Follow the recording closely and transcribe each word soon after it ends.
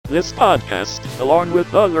This podcast, along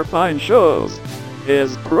with other fine shows,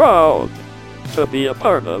 is proud to be a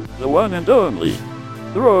part of the one and only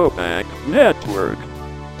Throwback Network.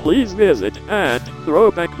 Please visit at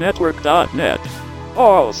throwbacknetwork.net.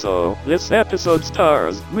 Also, this episode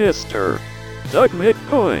stars Mr. Doug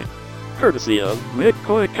McCoy, courtesy of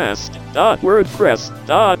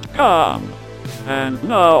McCoycast.wordpress.com. And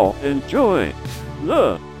now, enjoy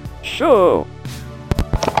the show.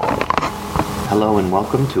 Hello and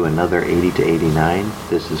welcome to another 80 to 89.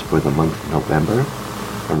 This is for the month of November.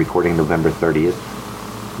 I'm recording November 30th,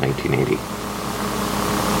 1980.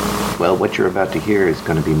 Well, what you're about to hear is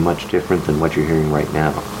going to be much different than what you're hearing right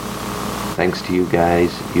now. Thanks to you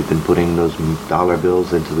guys, you've been putting those dollar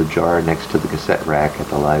bills into the jar next to the cassette rack at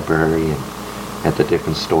the library and at the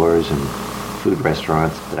different stores and food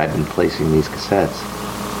restaurants that I've been placing these cassettes.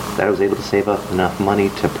 That I was able to save up enough money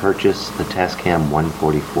to purchase the Tascam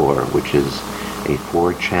 144, which is a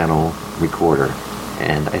 4-channel recorder.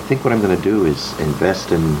 And I think what I'm going to do is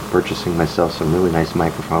invest in purchasing myself some really nice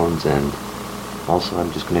microphones, and also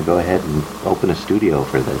I'm just going to go ahead and open a studio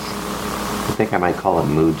for this. I think I might call it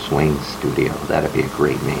Mood Swings Studio. That'd be a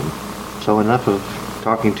great name. So enough of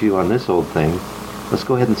talking to you on this old thing. Let's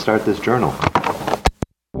go ahead and start this journal.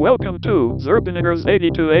 Welcome to Zerbinator's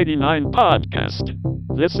 80 to 89 podcast.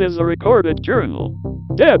 This is a recorded journal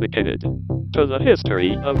dedicated to the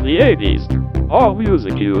history of the 80s. All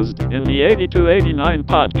music used in the 80 to 89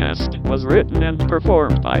 podcast was written and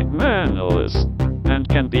performed by Manolis and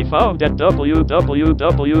can be found at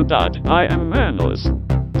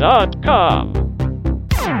www.iamManolis.com.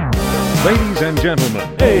 Ladies and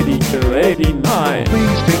gentlemen, 80 to 89.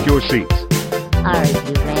 please take your seats. Are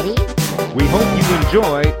you ready? We hope you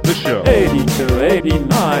enjoy the show. 80 to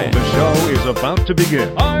 89. The show is about to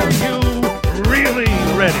begin. Are you really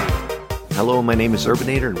ready? Hello, my name is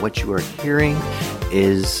Urbanator, and what you are hearing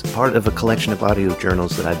is part of a collection of audio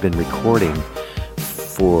journals that I've been recording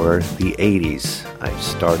for the 80s. I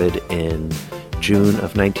started in June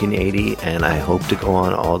of 1980, and I hope to go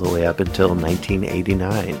on all the way up until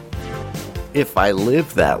 1989. If I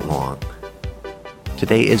live that long.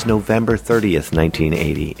 Today is November 30th,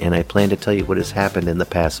 1980, and I plan to tell you what has happened in the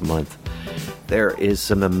past month. There is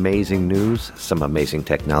some amazing news, some amazing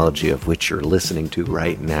technology of which you're listening to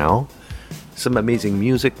right now, some amazing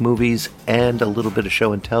music, movies, and a little bit of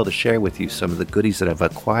show and tell to share with you some of the goodies that I've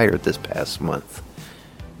acquired this past month.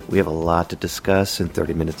 We have a lot to discuss in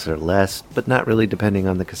 30 minutes or less, but not really depending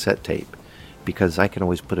on the cassette tape, because I can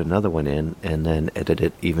always put another one in and then edit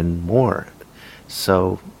it even more.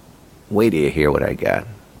 So, wait till you hear what I got.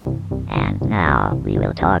 And now we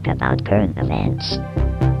will talk about current events.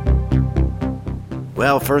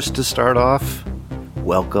 Well, first to start off,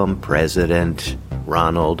 welcome President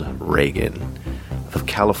Ronald Reagan of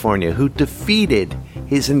California, who defeated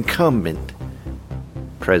his incumbent,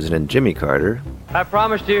 President Jimmy Carter. I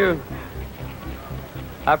promised you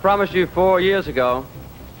 4 years ago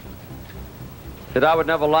that I would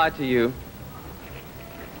never lie to you,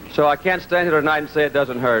 so I can't stand here tonight and say it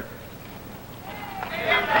doesn't hurt.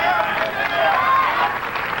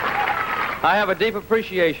 I have a deep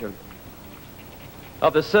appreciation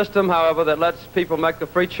of the system, however, that lets people make the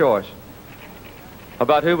free choice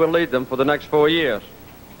about who will lead them for the next 4 years.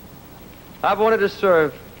 I've wanted to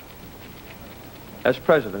serve as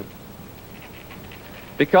president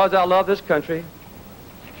because I love this country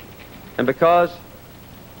and because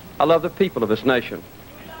I love the people of this nation.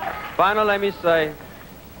 Finally, let me say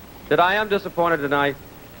that I am disappointed tonight,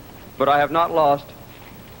 but I have not lost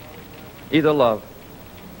either love.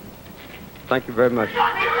 Thank you very much.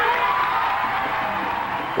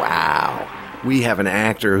 Wow. We have an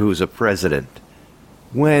actor who's a president.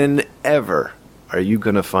 Whenever are you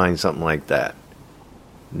going to find something like that?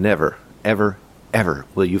 Never, ever, ever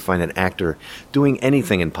will you find an actor doing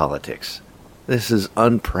anything in politics. This is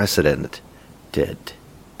unprecedented.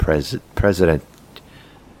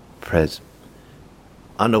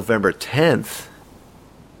 On November 10th,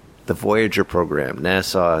 the Voyager program,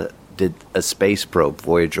 NASA did a space probe.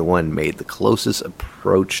 Voyager 1 made the closest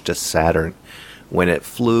approach to Saturn when it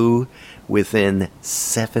flew within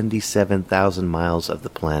 77,000 miles of the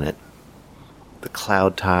planet. The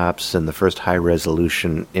cloud tops and the first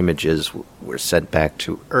high-resolution images were sent back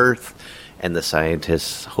to Earth, and the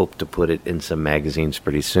scientists hope to put it in some magazines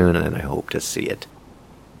pretty soon, and I hope to see it.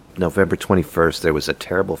 November 21st, there was a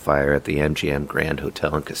terrible fire at the MGM Grand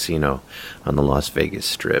Hotel and Casino on the Las Vegas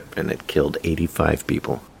Strip, and it killed 85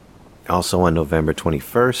 people. Also on November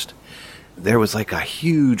 21st, there was like a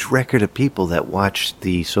huge record of people that watched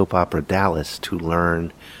the soap opera Dallas to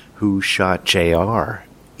learn who shot J.R.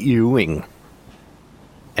 Ewing.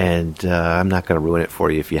 And I'm not going to ruin it for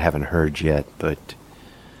you if you haven't heard yet, but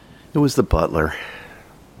it was The Butler.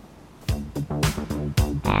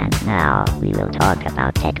 And now we will talk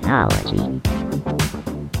about technology.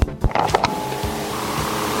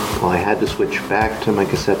 Well, I had to switch back to my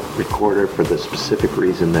cassette recorder for the specific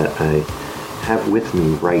reason that I have with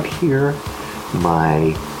me right here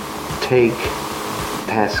my Take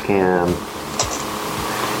Tascam.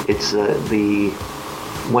 It's the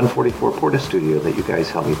 144 Portastudio that you guys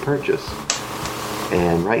helped me purchase.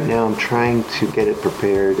 And right now I'm trying to get it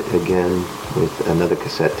prepared again with another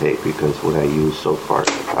cassette tape because what I used so far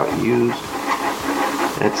is about used.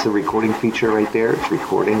 That's the recording feature right there. It's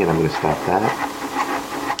recording and I'm going to stop that.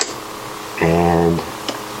 And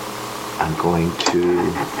I'm going to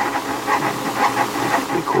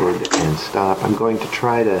record and stop. I'm going to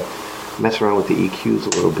try to mess around with the EQs a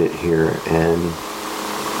little bit here and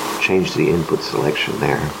change the input selection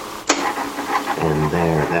there. And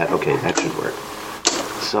there, that should work.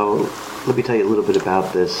 So let me tell you a little bit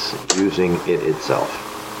about this using it itself.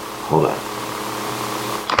 Hold on.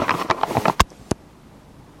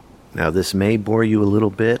 Now this may bore you a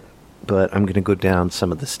little bit, but I'm going to go down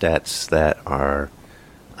some of the stats that are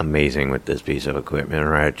amazing with this piece of equipment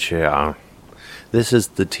right here. This is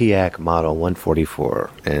the TEAC Model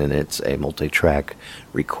 144, and it's a multi-track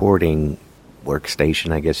recording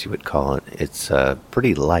workstation, I guess you would call it. It's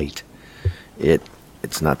pretty light.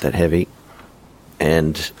 It's not that heavy,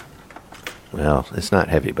 and, well, it's not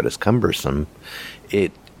heavy, but it's cumbersome.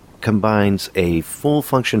 It combines a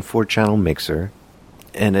full-function 4-channel mixer,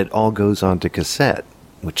 and it all goes onto cassette,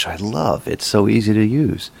 which I love. It's so easy to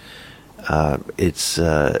use.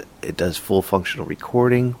 It does full functional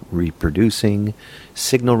recording, reproducing,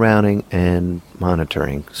 signal routing, and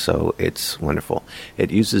monitoring, so it's wonderful.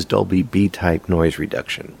 It uses Dolby B-type noise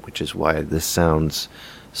reduction, which is why this sounds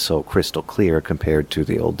so crystal clear compared to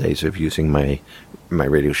the old days of using my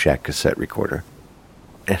Radio Shack cassette recorder.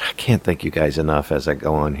 And I can't thank you guys enough as I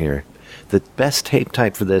go on here. The best tape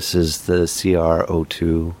type for this is the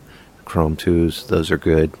CR02 Chrome 2s. Those are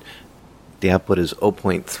good. The output is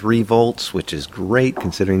 0.3 volts, which is great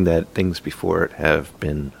considering that things before it have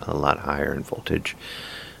been a lot higher in voltage.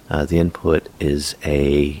 The input is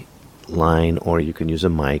a line, or you can use a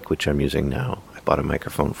mic, which I'm using now. I bought a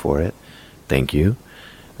microphone for it. Thank you.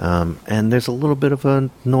 And there's a little bit of a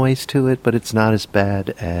noise to it, but it's not as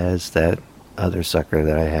bad as that other sucker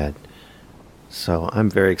that I had. So I'm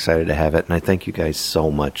very excited to have it, and I thank you guys so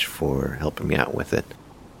much for helping me out with it.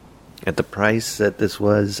 At the price that this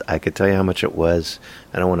was, I could tell you how much it was.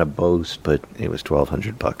 I don't want to boast, but it was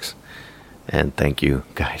 $1,200. And thank you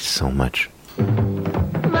guys so much.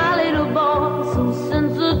 My little boy, so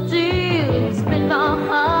sensitive, spin my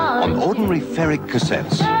heart. On ordinary ferric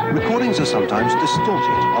cassettes, recordings are sometimes distorted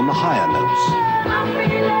on the higher notes.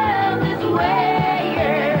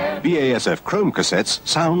 BASF Chrome cassettes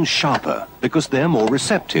sound sharper because they're more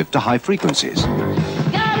receptive to high frequencies.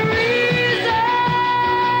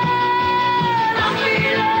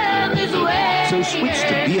 So switch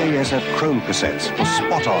to BASF Chrome cassettes for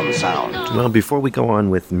spot-on sound. Well, before we go on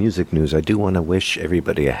with music news, I do want to wish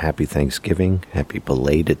everybody a happy Thanksgiving, happy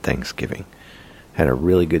belated Thanksgiving. Had a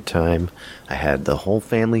really good time. I had the whole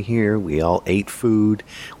family here. We all ate food.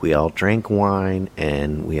 We all drank wine,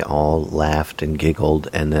 and we all laughed and giggled,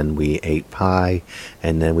 and then we ate pie,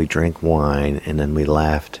 and then we drank wine, and then we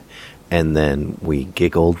laughed, and then we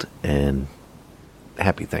giggled, and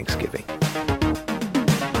happy Thanksgiving.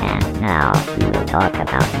 And now we will talk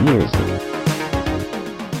about music.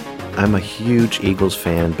 I'm a huge Eagles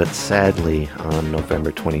fan, but sadly, on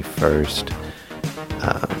November 21st,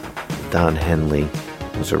 Don Henley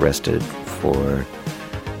was arrested for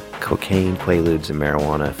cocaine, quaaludes, and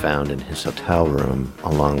marijuana found in his hotel room,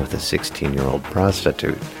 along with a 16-year-old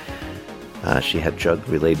prostitute. She had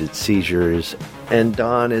drug-related seizures, and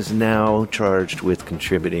Don is now charged with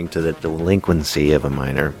contributing to the delinquency of a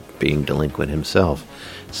minor, being delinquent himself.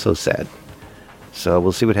 So sad. So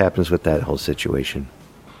we'll see what happens with that whole situation.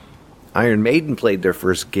 Iron Maiden played their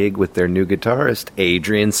first gig with their new guitarist,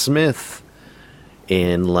 Adrian Smith,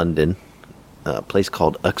 in London, a place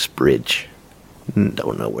called Uxbridge.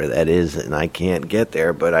 Don't know where that is, and I can't get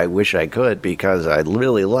there, but I wish I could because I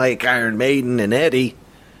really like Iron Maiden and Eddie.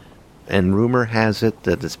 And rumor has it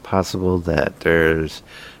that it's possible that there's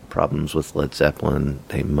problems with Led Zeppelin.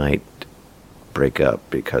 They might break up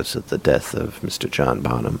because of the death of Mr. John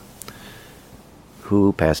Bonham,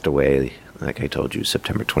 who passed away, like I told you,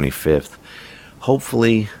 September 25th.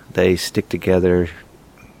 Hopefully they stick together,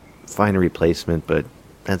 find a replacement, but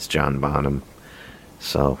that's John Bonham.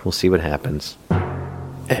 So we'll see what happens.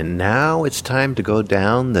 And now it's time to go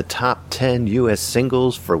down the top 10 U.S.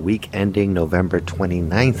 singles for week ending November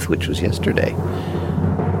 29th, which was yesterday.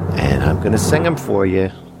 And I'm going to sing them for you.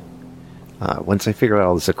 Once I figure out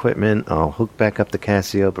all this equipment, I'll hook back up the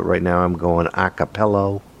Casio, but right now I'm going a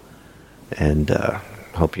cappella, and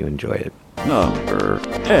hope you enjoy it. Number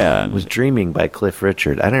 10. Was Dreaming by Cliff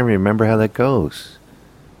Richard. I don't even remember how that goes.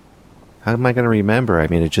 How am I going to remember? I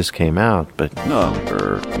mean, it just came out, but...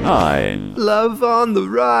 Number 9. Love on the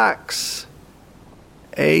Rocks.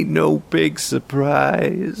 Ain't no big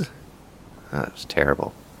surprise. That was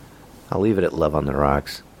terrible. I'll leave it at Love on the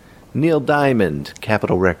Rocks. Neil Diamond,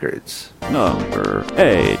 Capitol Records. Number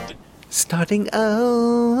 8. Starting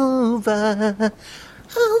over.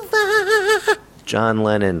 John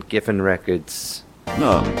Lennon, Giffen Records.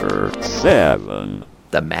 Number 7.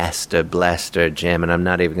 The Master Blaster Jam, and I'm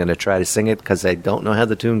not even going to try to sing it because I don't know how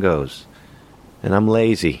the tune goes. And I'm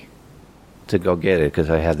lazy to go get it because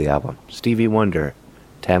I have the album. Stevie Wonder,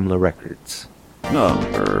 Tamla Records.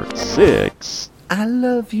 Number 6. I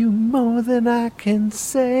love you more than I can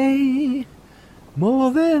say.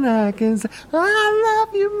 More than I can say. I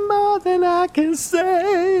love you more than I can say.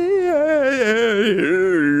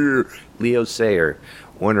 Leo Sayer,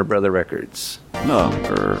 Warner Brother Records.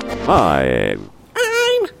 Number 5.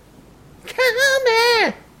 I'm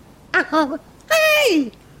coming. Oh,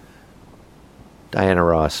 hey. Diana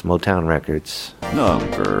Ross, Motown Records.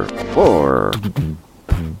 Number 4.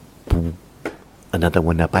 Another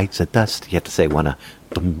one that bites the dust. You have to say wanna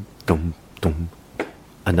dum dum dum.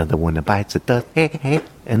 Another one that bites the dust. Hey hey.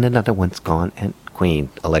 And another one's gone. And Queen,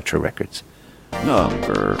 Electra Records.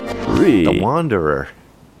 Number 3. The Wanderer.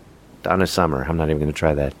 Donna Summer. I'm not even going to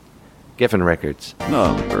try that. Giffen Records.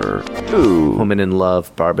 Number 2. Woman in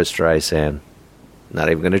Love, Barbra Streisand. Not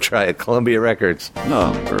even going to try it. Columbia Records.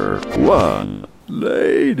 Number 1.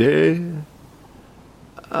 Lady,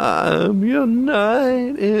 I'm your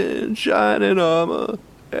knight in shining armor,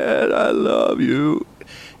 and I love you.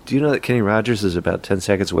 Do you know that Kenny Rogers is about 10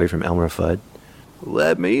 seconds away from Elmer Fudd?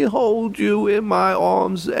 Let me hold you in my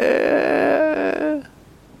arms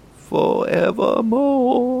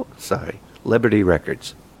forevermore. Sorry. Liberty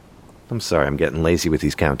Records. I'm sorry, I'm getting lazy with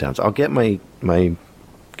these countdowns. I'll get my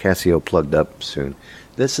Casio plugged up soon.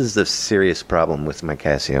 This is the serious problem with my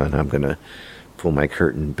Casio, and I'm going to pull my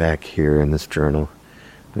curtain back here in this journal.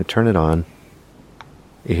 I'm going to turn it on.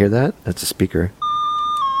 You hear that? That's a speaker.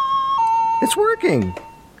 It's working!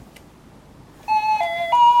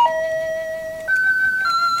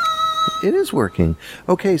 It is working.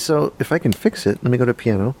 Okay, so if I can fix it, let me go to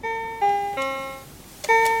piano.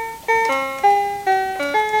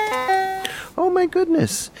 Oh my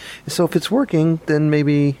goodness. So if it's working, then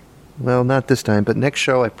maybe, well, not this time, but next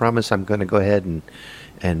show I promise I'm going to go ahead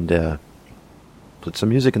and put some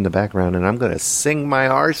music in the background, and I'm going to sing my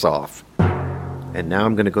arse off. And now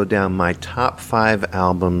I'm going to go down my top 5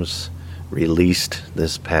 albums released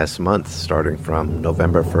this past month, starting from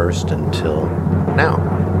November 1st until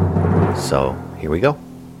now. So, here we go.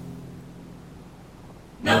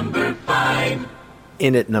 Number 5.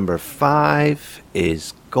 In at number 5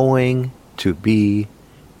 is going to be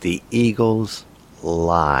the Eagles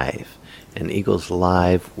Live. And Eagles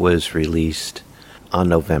Live was released on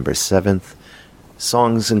November 7th.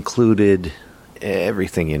 Songs included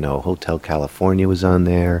everything you know. Hotel California was on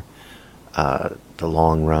there. The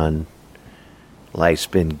Long Run. Life's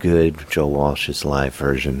Been Good. Joe Walsh's live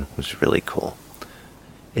version was really cool.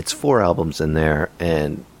 It's 4 albums in there,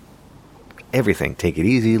 and everything. Take It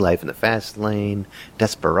Easy, Life in the Fast Lane,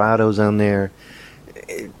 Desperado's on there.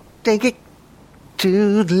 Take it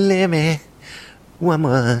to the limit one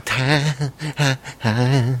more time.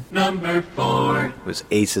 Number 4. It was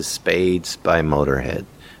Ace of Spades by Motorhead,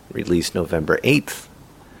 released November 8th,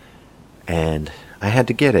 and I had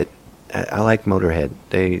to get it. I like Motorhead.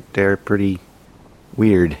 They're pretty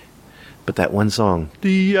weird, but that one song,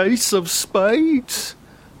 The Ace of Spades,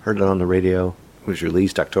 heard it on the radio. It was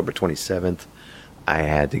released October 27th. I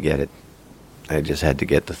had to get it. I just had to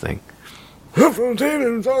get the thing. Then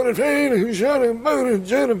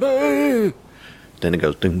it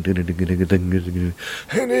goes ding, ding, ding, ding, ding, ding, ding.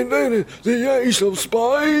 And then the Ace of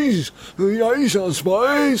Spades, the Ace of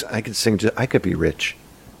Spades. I could sing. I could be rich.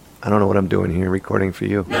 I don't know what I'm doing here, recording for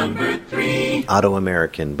you. Number 3. Auto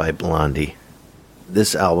American by Blondie.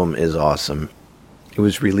 This album is awesome. It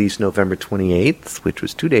was released November 28th, which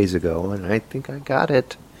was 2 days ago, and I think I got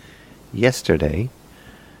it yesterday.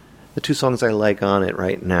 The 2 songs I like on it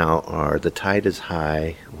right now are The Tide is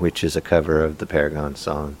High, which is a cover of the Paragon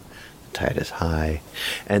song, The Tide is High,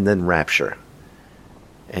 and then Rapture.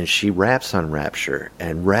 And she raps on Rapture,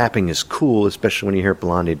 and rapping is cool, especially when you hear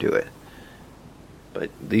Blondie do it. But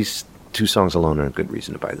these two songs alone are a good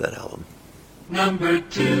reason to buy that album. Number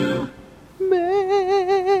 2.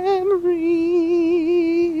 Memories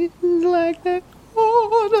like the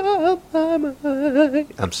corner of my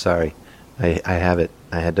mind. I'm sorry. I have it.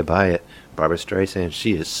 I had to buy it. Barbra Streisand,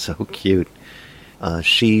 she is so cute.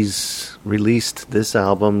 She's released this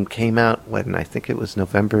album, came out when I think it was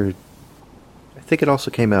November. I think it also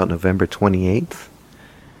came out November 28th.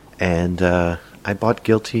 And I bought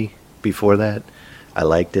Guilty before that. I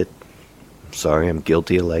liked it. I'm sorry, I'm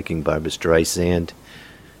guilty of liking Barbra Streisand.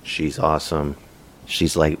 She's awesome.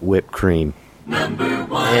 She's like whipped cream. Number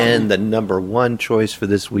 1. And the number 1 choice for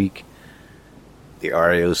this week, the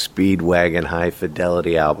REO Speedwagon High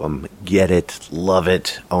Fidelity album. Get it, love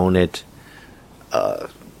it, own it.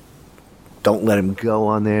 Don't Let Him Go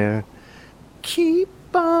on there. Keep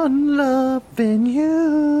on loving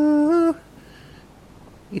you.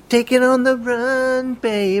 You take it on the run,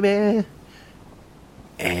 baby.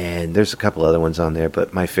 And there's a couple other ones on there,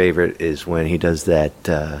 but my favorite is when he does that,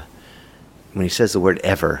 when he says the word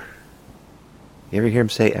ever. You ever hear him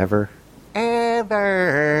say ever?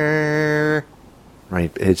 Ever.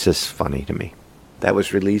 Right, it's just funny to me. That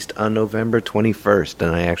was released on November 21st,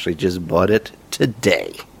 and I actually just bought it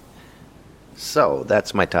today. So,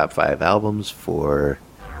 that's my top 5 albums for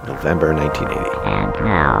November 1980. And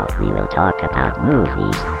now we will talk about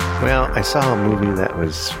movies. Well, I saw a movie that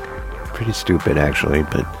was pretty stupid, actually,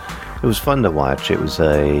 but it was fun to watch. It was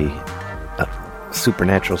a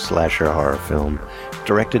supernatural slasher horror film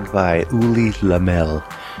directed by Uli Lamel,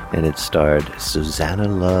 and it starred Susanna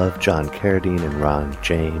Love, John Carradine, and Ron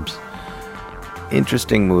James.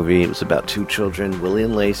 Interesting movie. It was about 2 children, Willie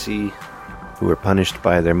and Lacey, who were punished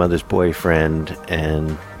by their mother's boyfriend,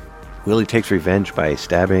 and Willie takes revenge by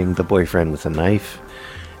stabbing the boyfriend with a knife.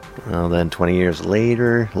 Well, then 20 years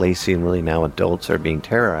later, Lacey and Willie, now adults, are being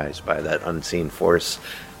terrorized by that unseen force,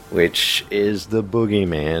 which is the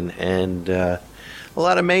Boogeyman, and a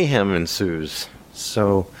lot of mayhem ensues.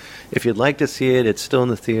 So, if you'd like to see it, it's still in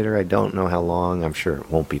the theater. I don't know how long. I'm sure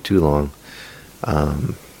it won't be too long.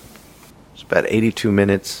 It's about 82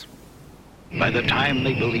 minutes. By the time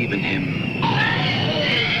they believe in him,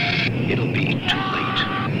 it'll be too late.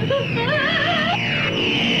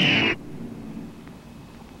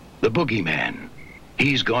 The Boogeyman.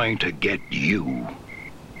 He's going to get you.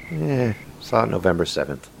 Saw it November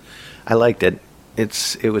 7th. I liked it.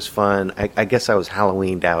 It was fun. I guess I was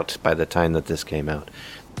Halloweened out by the time that this came out.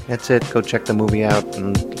 That's it. Go check the movie out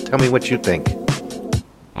and tell me what you think.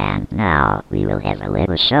 And now we will have a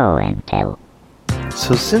little show and tell.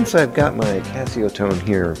 So since I've got my Casio tone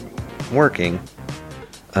here working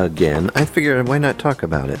again, I figured why not talk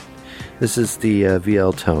about it. This is the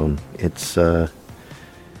VL tone. It's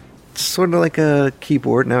sort of like a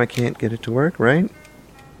keyboard. Now I can't get it to work, right?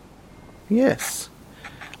 Yes.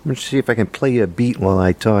 I'm going to see if I can play you a beat while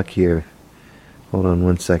I talk here. Hold on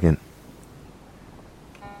 1 second.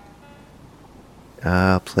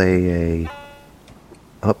 I'll play a...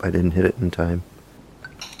 Oh, I didn't hit it in time.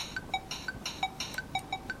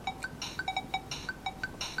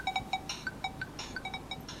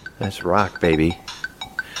 That's rock, baby.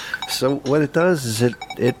 So what it does is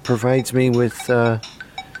it provides me with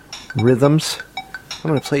rhythms. I'm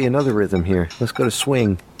going to play you another rhythm here. Let's go to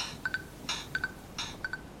swing.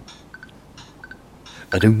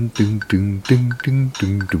 Yeah,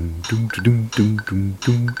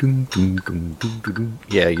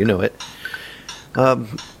 you know it.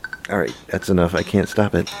 Alright, that's enough. I can't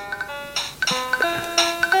stop it.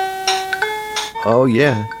 Oh,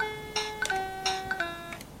 yeah.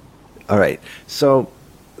 Alright, so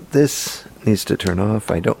this needs to turn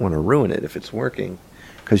off. I don't want to ruin it if it's working.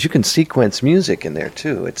 Because you can sequence music in there,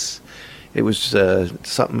 too. It was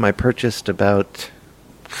something I purchased about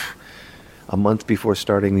a month before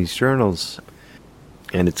starting these journals,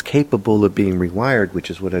 and it's capable of being rewired,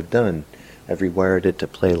 which is what I've done. I've rewired it to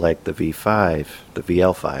play like the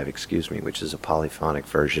VL5, which is a polyphonic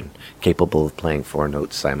version capable of playing 4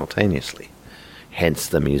 notes simultaneously. Hence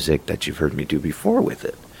the music that you've heard me do before with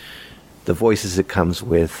it. The voices it comes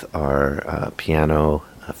with are a piano,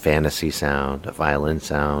 a fantasy sound, a violin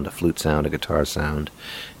sound, a flute sound, a guitar sound,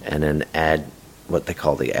 and an what they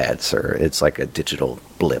call the adser. It's like a digital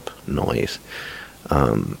blip noise.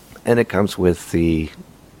 And it comes with the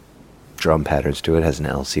drum patterns to it. It has an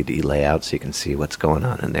LCD layout so you can see what's going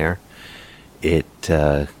on in there. It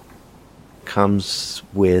comes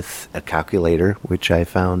with a calculator, which I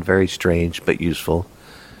found very strange but useful.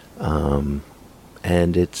 And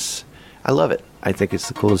I love it. I think it's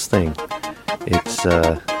the coolest thing. It's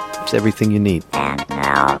everything you need. And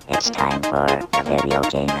now it's time for the video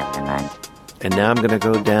game of the month. And now I'm going to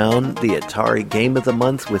go down the Atari Game of the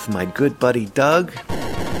Month with my good buddy Doug.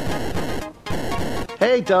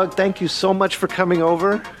 Hey, Doug, thank you so much for coming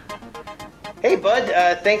over. Hey, Bud,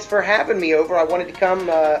 thanks for having me over. I wanted to come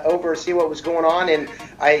over and see what was going on, and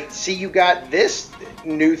I see you got this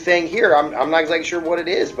new thing here. I'm not exactly sure what it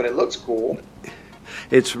is, but it looks cool.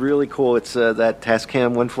 It's really cool. It's that Tascam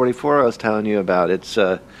 144 I was telling you about.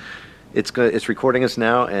 It's recording us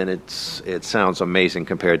now, and it sounds amazing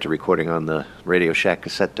compared to recording on the Radio Shack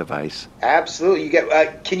cassette device. Absolutely.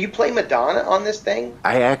 Can you play Madonna on this thing?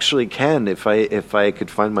 I actually can if I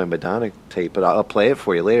could find my Madonna tape, but I'll play it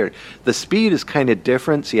for you later. The speed is kind of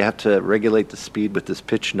different, so you have to regulate the speed with this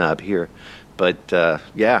pitch knob here. But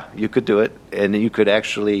yeah, you could do it, and you could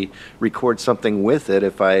actually record something with it.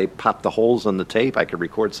 If I pop the holes on the tape, I could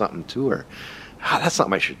record something to her. That's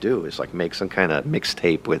something I should do, is like make some kind of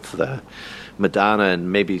mixtape with Madonna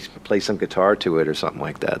and maybe play some guitar to it or something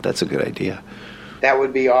like that. That's a good idea. That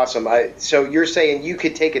would be awesome. So you're saying you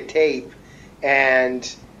could take a tape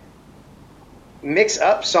and mix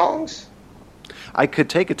up songs? I could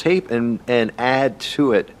take a tape and add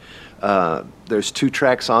to it. There's 2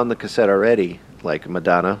 tracks on the cassette already, like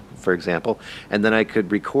Madonna, for example, and then I could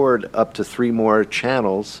record up to 3 more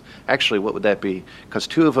channels. Actually, what would that be? Because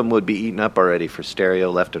 2 of them would be eaten up already for stereo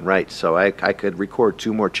left and right, so I could record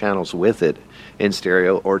 2 more channels with it in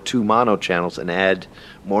stereo, or 2 mono channels, and add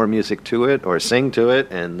more music to it or sing to it,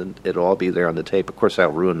 and it'll all be there on the tape. Of course,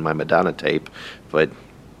 I'll ruin my Madonna tape, but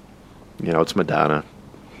it's Madonna.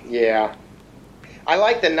 Yeah. I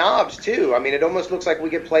like the knobs too. I mean, it almost looks like we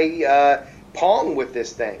could play Pong with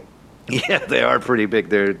this thing. Yeah, they are pretty big.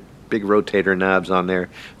 They're big rotator knobs on there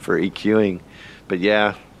for EQing. But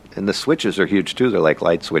yeah, and the switches are huge too. They're like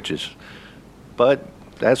light switches. But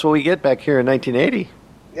that's what we get back here in 1980.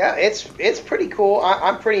 Yeah, it's pretty cool.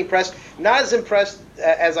 I'm pretty impressed. Not as impressed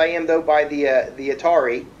as I am though by the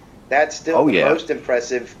Atari. That's still the most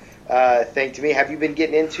impressive thing to me. Have you been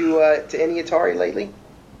getting into to any Atari lately?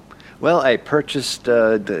 Well, I purchased.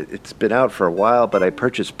 It's been out for a while, but I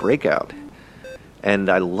purchased Breakout. And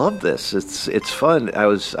I love this. It's fun. I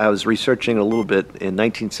was researching a little bit. In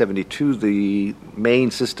 1972, the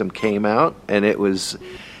main system came out, and it was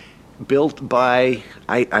built by,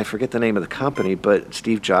 I forget the name of the company, but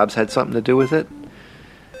Steve Jobs had something to do with it.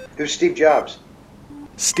 Who's Steve Jobs?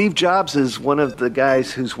 Steve Jobs is one of the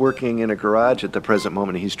guys who's working in a garage at the present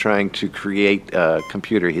moment. He's trying to create a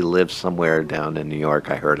computer. He lives somewhere down in New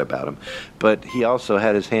York. I heard about him. But he also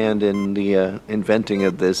had his hand in the inventing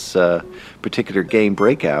of this particular game,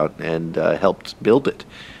 Breakout, and helped build it.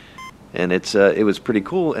 And it was pretty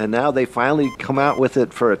cool. And now they finally come out with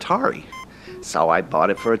it for Atari. So I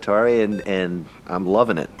bought it for Atari, and I'm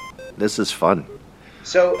loving it. This is fun.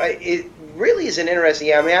 So it really is an interesting.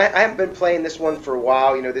 Yeah, I mean, I haven't been playing this one for a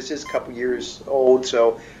while. This is a couple years old,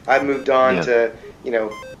 so I've moved on to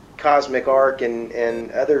Cosmic Arc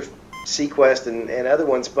and other Sequest and other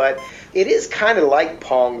ones. But it is kind of like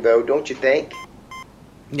Pong, though, don't you think?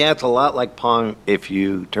 Yeah, it's a lot like Pong if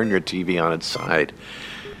you turn your TV on its side.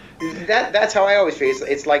 That's how I always feel.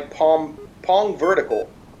 It's like Pong vertical.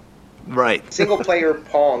 Right. Single player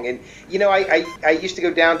Pong. And I used to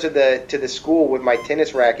go down to the school with my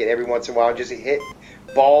tennis racket every once in a while and just hit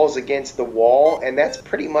balls against the wall, and that's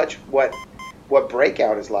pretty much what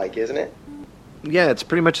Breakout is like, isn't it? Yeah, it's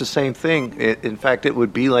pretty much the same thing. In fact, it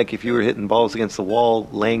would be like if you were hitting balls against the wall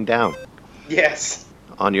laying down. Yes.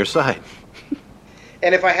 On your side.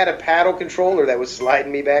 And if I had a paddle controller that was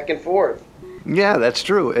sliding me back and forth. Yeah, that's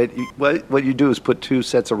true. What you do is put 2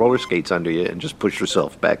 sets of roller skates under you and just push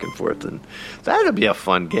yourself back and forth, and that'd be a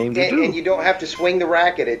fun game to do. And you don't have to swing the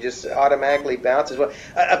racket; it just automatically bounces. Well,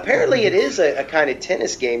 apparently, it is a kind of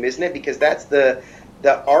tennis game, isn't it? Because that's the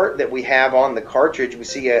art that we have on the cartridge. We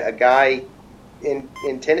see a guy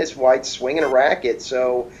in tennis whites swinging a racket.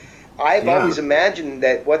 So I've always imagined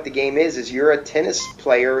that what the game is you're a tennis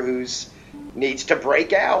player who's needs to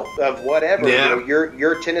break out of whatever. Yeah.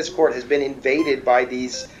 Your tennis court has been invaded by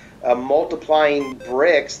these multiplying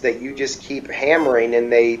bricks that you just keep hammering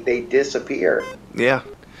and they disappear. Yeah,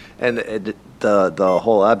 and the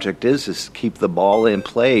whole object is keep the ball in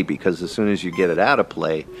play, because as soon as you get it out of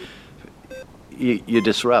play, you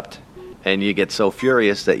disrupt, and you get so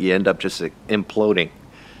furious that you end up just imploding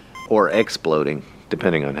or exploding,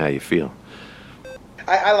 depending on how you feel.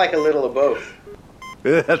 I like a little of both.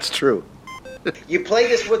 That's true. You play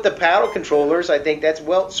this with the paddle controllers. I think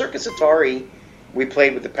Circus Atari, we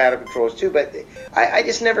played with the paddle controllers too, but I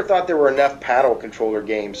just never thought there were enough paddle controller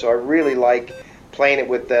games, so I really like playing it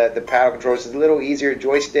with the paddle controllers. It's a little easier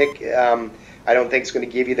joystick. I don't think it's going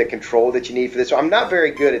to give you the control that you need for this. So I'm not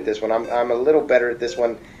very good at this one. I'm a little better at this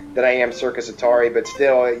one than I am Circus Atari, but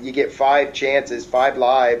still, you get 5 chances, 5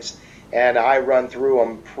 lives, and I run through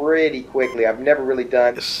them pretty quickly. I've never really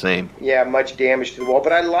done much damage to the wall,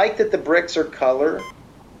 but I like that the bricks are color,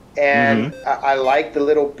 and I like the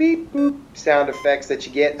little beep boop sound effects that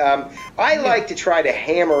you get. I like to try to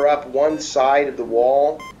hammer up one side of the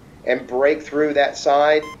wall and break through that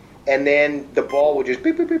side, and then the ball will just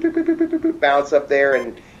beep boop beep boop beep boop beep boop, boop bounce up there,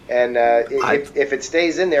 and if it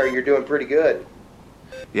stays in there, you're doing pretty good.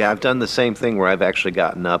 Yeah, I've done the same thing where I've actually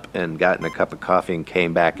gotten up and gotten a cup of coffee and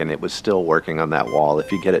came back, and it was still working on that wall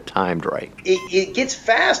if you get it timed right. It gets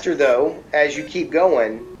faster, though, as you keep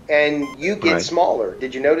going, and you get smaller.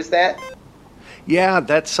 Did you notice that? Yeah,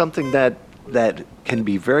 that's something that can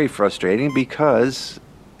be very frustrating because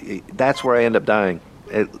that's where I end up dying.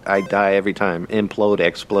 I die every time, implode,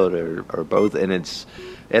 explode, or both, and it's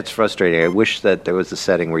frustrating. I wish that there was a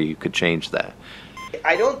setting where you could change that.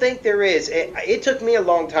 I don't think there is. It took me a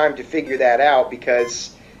long time to figure that out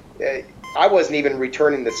because I wasn't even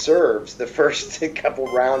returning the serves the first couple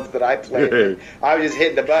rounds that I played. I was just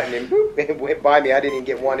hitting the button and boop, it went by me. I didn't even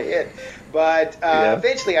get one hit. But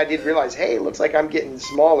eventually I did realize, hey, it looks like I'm getting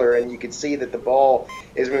smaller, and you could see that the ball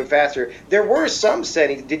is moving faster. There were some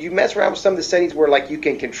settings. Did you mess around with some of the settings where like you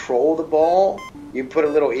can control the ball? You put a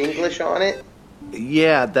little English on it?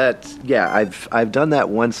 Yeah, I've done that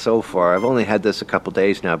once so far. I've only had this a couple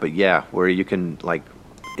days now, but yeah, where you can, like,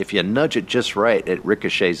 if you nudge it just right, it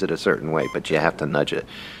ricochets it a certain way, but you have to nudge it.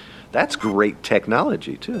 That's great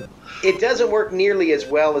technology, too. It doesn't work nearly as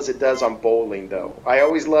well as it does on bowling, though. I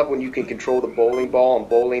always love when you can control the bowling ball on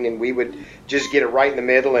bowling, and we would just get it right in the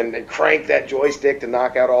middle and crank that joystick to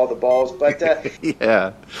knock out all the balls. But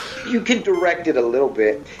yeah, you can direct it a little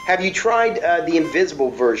bit. Have you tried the invisible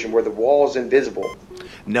version where the wall is invisible?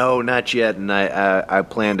 No, not yet, and I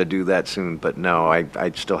plan to do that soon. But no,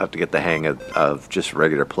 I still have to get the hang of just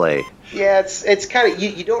regular play. Yeah, it's kind of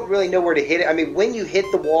you don't really know where to hit it. I mean, when you hit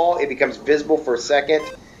the wall, it becomes visible for a second.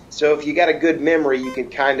 So if you got a good memory, you can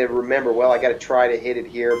kind of remember, well, I got to try to hit it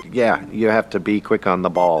here. Yeah, you have to be quick on the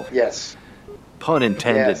ball. Yes. Pun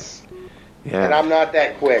intended. Yes. Yeah. And I'm not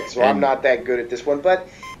that quick, so I'm not that good at this one. But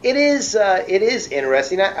it is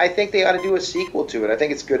interesting. I think they ought to do a sequel to it. I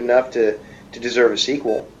think it's good enough to deserve a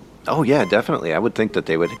sequel. Oh, yeah, definitely. I would think that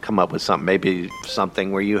they would come up with something, maybe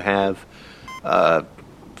something where you have the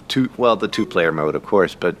 2-player mode, of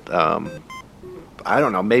course, but I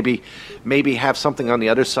don't know, maybe have something on the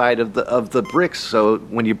other side of the bricks, so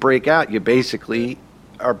when you break out, you basically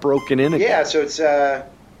are broken in again. Yeah, so it's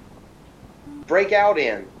break out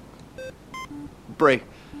in.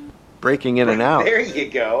 Breaking in and out. There you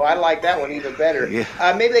go. I like that one even better.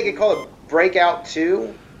 Yeah. Maybe they could call it Breakout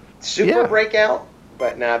 2, Super Breakout.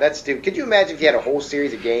 But nah, that's stupid. Could you imagine if you had a whole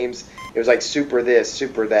series of games? It was like Super this,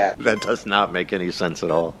 Super that. That does not make any sense at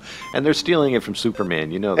all. And they're stealing it from Superman.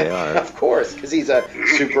 You know they are. Of course, because he's a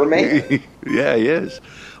Superman. Yeah, he is.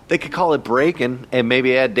 They could call it Breakin' and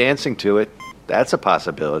maybe add dancing to it. That's a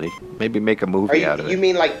possibility. Maybe make a movie out of it. You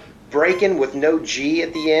mean like Breakin' with no G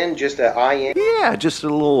at the end, just an I-N? Yeah, just a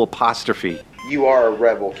little apostrophe. You are a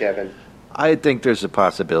rebel, Kevin. I think there's a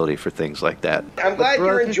possibility for things like that. I'm glad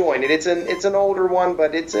you're enjoying it. It's an older one,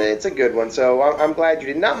 but it's a good one. So I'm glad you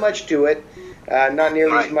did. Not much to it. Not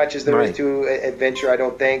nearly as much as there is to Adventure, I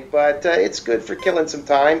don't think. But it's good for killing some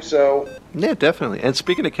time. So yeah, definitely. And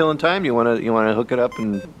speaking of killing time, you want to hook it up,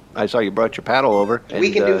 and I saw you brought your paddle over.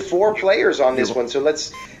 We can do 4 players on this one. So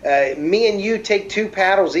let's me and you take 2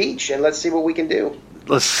 paddles each, and let's see what we can do.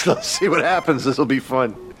 Let's see what happens. This will be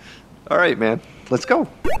fun. All right, man. Let's go.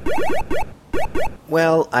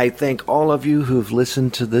 Well, I thank all of you who've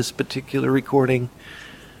listened to this particular recording.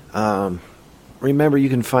 Remember, you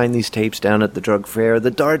can find these tapes down at the drug fair,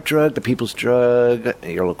 the Dart Drug, the People's Drug,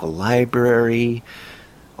 your local library,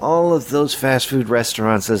 all of those fast food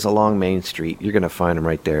restaurants that's along Main Street. You're going to find them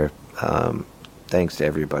right there. Thanks to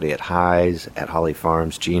everybody at Highs, at Holly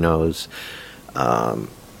Farms, Geno's,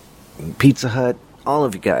 Pizza Hut, all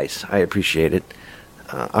of you guys. I appreciate it.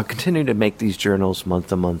 I'll continue to make these journals month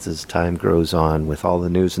to month as time grows on with all the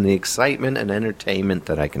news and the excitement and entertainment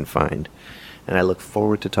that I can find. And I look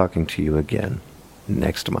forward to talking to you again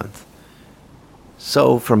next month.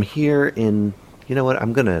 So from here in, you know what,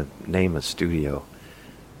 I'm going to name a studio.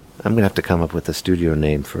 I'm going to have to come up with a studio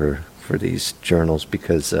name for these journals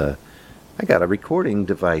because I got a recording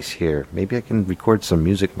device here. Maybe I can record some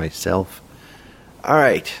music myself. All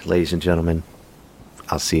right, ladies and gentlemen,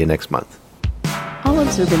 I'll see you next month. All of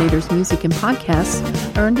Zerbinator's music and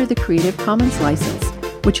podcasts are under the Creative Commons license,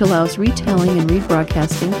 which allows retelling and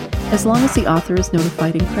rebroadcasting as long as the author is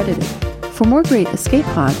notified and credited. For more great escape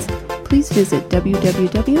pods, please visit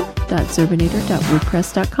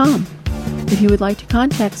www.Zerbinator.wordpress.com. If you would like to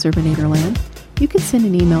contact Zerbinatorland, you can send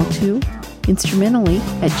an email to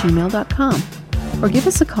instrumentally@gmail.com or give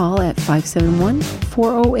us a call at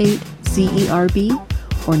 571-408-ZERB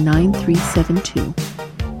or 9372.